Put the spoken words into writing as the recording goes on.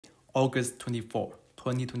August 24,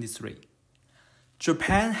 2023.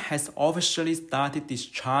 Japan has officially started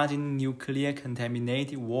discharging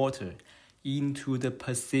nuclear-contaminated water into the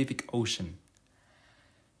Pacific Ocean,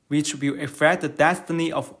 which will affect the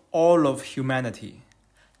destiny of all of humanity.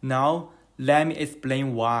 Now, let me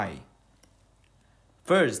explain why.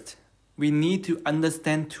 First, we need to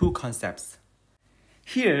understand two concepts.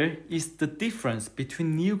 Here is the difference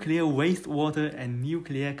between nuclear wastewater and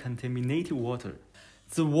nuclear contaminated water.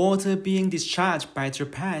 The water being discharged by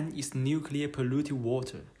Japan is nuclear polluted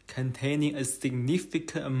water, containing a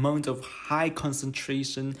significant amount of high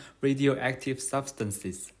concentration radioactive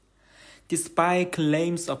substances. Despite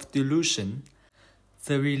claims of dilution,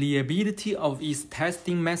 the reliability of its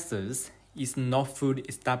testing methods is not fully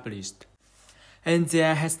established, and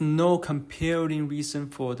there has no compelling reason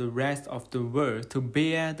for the rest of the world to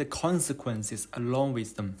bear the consequences along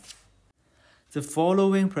with them. The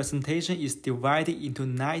following presentation is divided into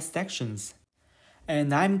 9 sections,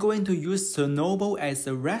 and I'm going to use Chernobyl as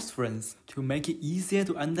a reference to make it easier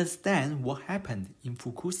to understand what happened in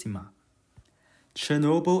Fukushima.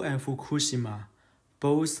 Chernobyl and Fukushima,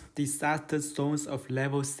 both disaster zones of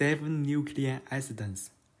level 7 nuclear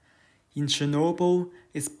accidents. In Chernobyl,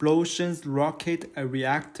 explosions rocked a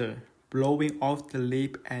reactor, blowing off the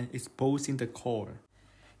lid and exposing the core.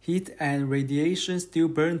 Heat and radiation still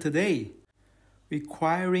burn today,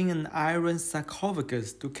 requiring an iron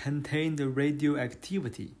sarcophagus to contain the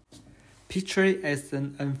radioactivity. Picture it as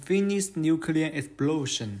an unfinished nuclear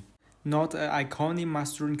explosion, not an iconic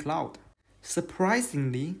mushroom cloud.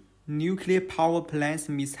 Surprisingly, nuclear power plants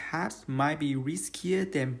mishaps might be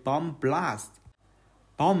riskier than bomb blasts.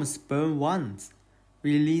 Bombs burn once,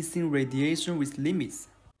 releasing radiation with limits.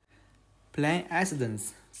 Plant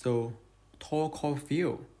accidents, so talk of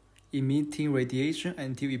fuel, emitting radiation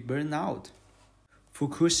until it burns out.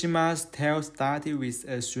 Fukushima's tale started with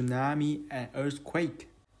a tsunami and earthquake,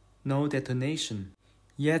 no detonation.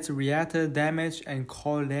 Yet reactor damage and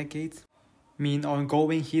core leakage mean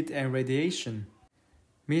ongoing heat and radiation.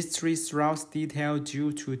 Mystery surrounds detail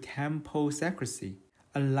due to temple secrecy.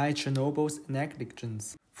 Unlike Chernobyl's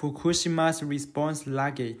negligence, Fukushima's response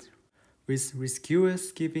lagged, with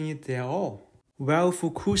rescuers giving it their all. While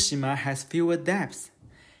Fukushima has fewer deaths,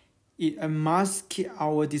 it unmasked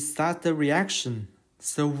our disaster reaction,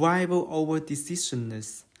 survival over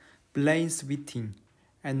decisiveness, blame switching,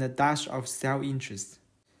 and a dash of self-interest.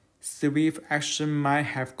 Swift action might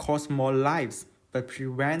have cost more lives, but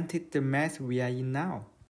prevented the mess we are in now.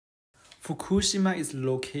 Fukushima is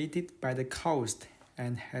located by the coast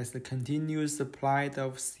and has a continuous supply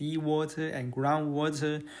of seawater and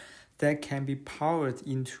groundwater that can be powered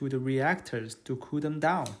into the reactors to cool them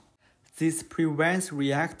down. This prevents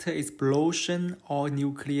reactor explosion or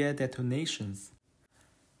nuclear detonations.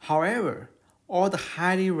 However, all the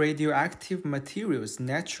highly radioactive materials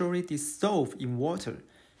naturally dissolve in water,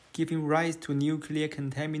 giving rise to nuclear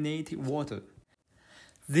contaminated water.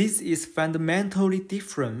 This is fundamentally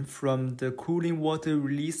different from the cooling water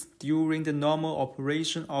released during the normal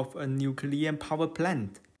operation of a nuclear power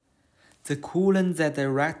plant. The coolant that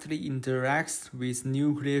directly interacts with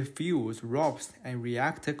nuclear fuels, ropes, and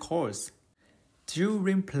reactor cores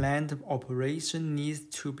during plant operation needs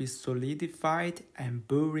to be solidified and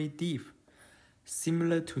buried deep,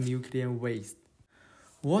 similar to nuclear waste.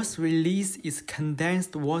 What's released is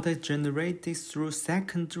condensed water generated through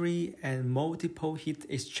secondary and multiple heat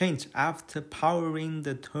exchange after powering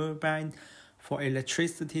the turbine for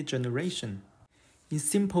electricity generation. In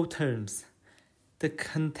simple terms, the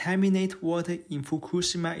contaminated water in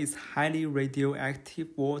Fukushima is highly radioactive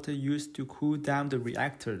water used to cool down the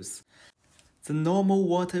reactors. The normal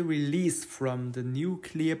water released from the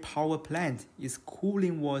nuclear power plant is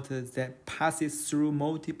cooling water that passes through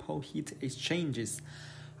multiple heat exchanges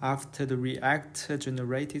after the reactor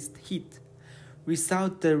generates heat,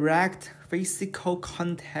 without direct physical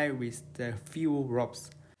contact with the fuel ropes,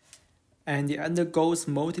 and it undergoes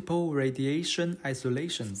multiple radiation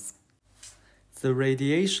isolations. The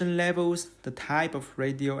radiation levels, the type of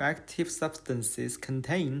radioactive substances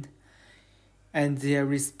contained, and their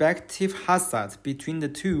respective hazards between the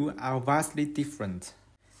two are vastly different.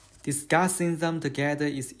 Discussing them together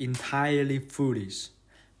is entirely foolish,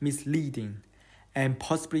 misleading, and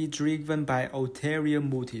possibly driven by ulterior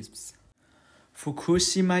motives.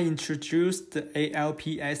 Fukushima introduced the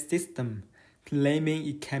ALPS system, claiming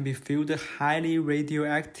it can be filtered highly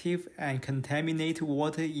radioactive and contaminated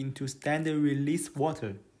water into standard release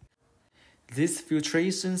water. This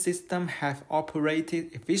filtration system has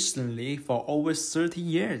operated efficiently for over 30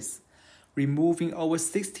 years, removing over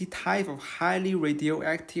 60 types of highly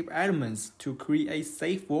radioactive elements to create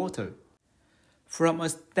safe water. From a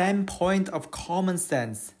standpoint of common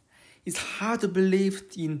sense, it's hard to believe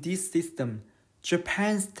in this system.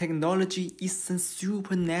 Japan's technology isn't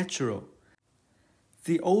supernatural.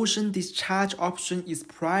 The ocean discharge option is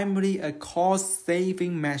primarily a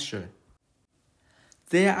cost-saving measure.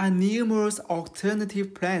 There are numerous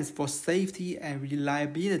alternative plans for safety and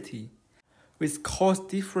reliability, with cost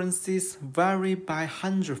differences vary by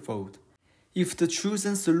hundredfold. If the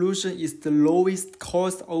chosen solution is the lowest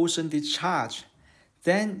cost ocean discharge,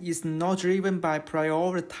 then it's not driven by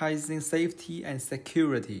prioritizing safety and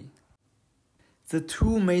security. The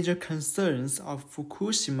two major concerns of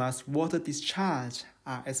Fukushima's water discharge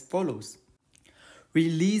are as follows.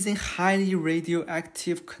 Releasing highly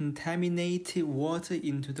radioactive contaminated water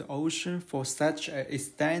into the ocean for such an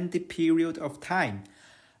extended period of time,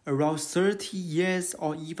 around 30 years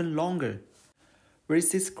or even longer,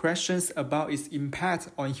 raises questions about its impact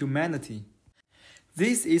on humanity.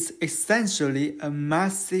 This is essentially a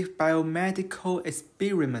massive biomedical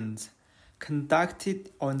experiment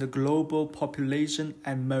conducted on the global population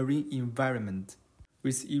and marine environment,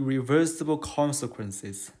 with irreversible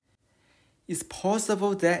consequences. It's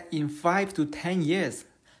possible that in 5 to 10 years,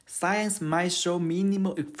 science might show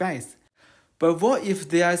minimal effects, but what if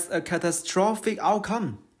there's a catastrophic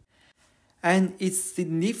outcome? And it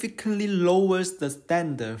significantly lowers the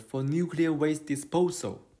standard for nuclear waste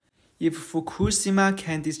disposal. If Fukushima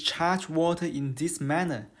can discharge water in this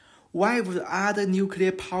manner, why would other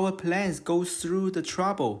nuclear power plants go through the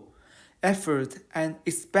trouble, effort, and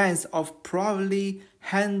expense of properly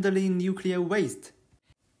handling nuclear waste?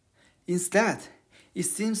 Instead, it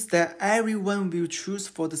seems that everyone will choose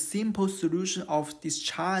for the simple solution of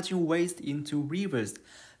discharging waste into rivers,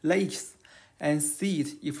 lakes, and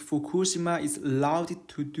seas if Fukushima is allowed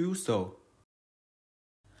to do so.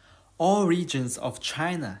 All regions of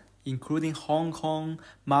China, including Hong Kong,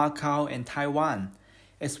 Macau, and Taiwan,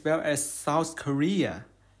 as well as South Korea,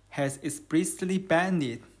 has explicitly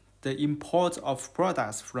banned the import of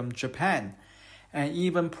products from Japan and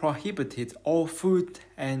even prohibited all food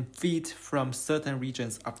and feed from certain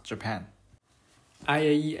regions of Japan.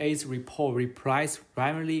 IAEA's report relies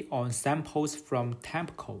primarily on samples from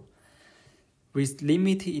TEMPCO, with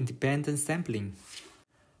limited independent sampling,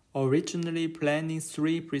 originally planning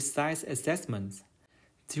 3 precise assessments.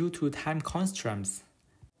 Due to time constraints,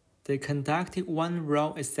 they conducted 1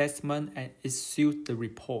 raw assessment and issued the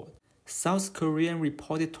report. South Korea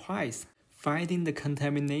reported twice, finding the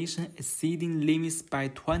contamination exceeding limits by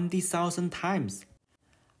 20,000 times.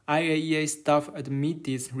 IAEA staff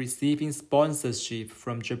admitted receiving sponsorship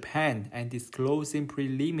from Japan and disclosing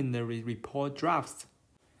preliminary report drafts.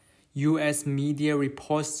 U.S. media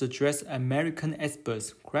reports suggest American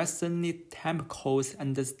experts questioned TEMPCO's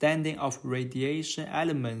understanding of radiation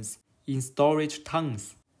elements in storage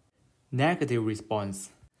tanks. Negative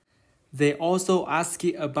response. They also asked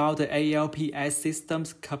about the ALPS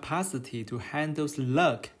system's capacity to handle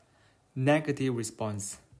slug. Negative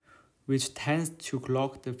response, which tends to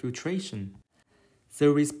clog the filtration. The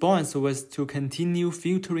response was to continue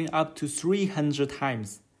filtering up to 300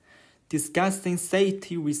 times. Discussing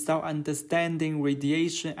safety without understanding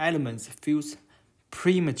radiation elements feels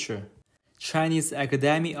premature. Chinese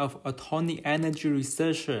Academy of Atomic Energy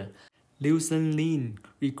researcher Liu Zhenlin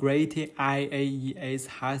regretted IAEA's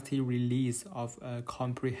hasty release of a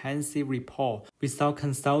comprehensive report without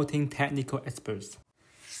consulting technical experts.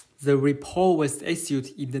 The report was issued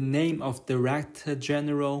in the name of Director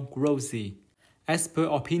General Grossi. Expert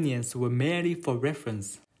opinions were merely for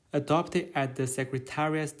reference, adopted at the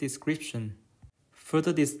Secretariat's description.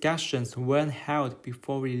 Further discussions weren't held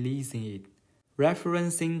before releasing it.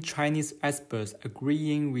 Referencing Chinese experts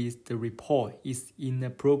agreeing with the report is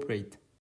inappropriate.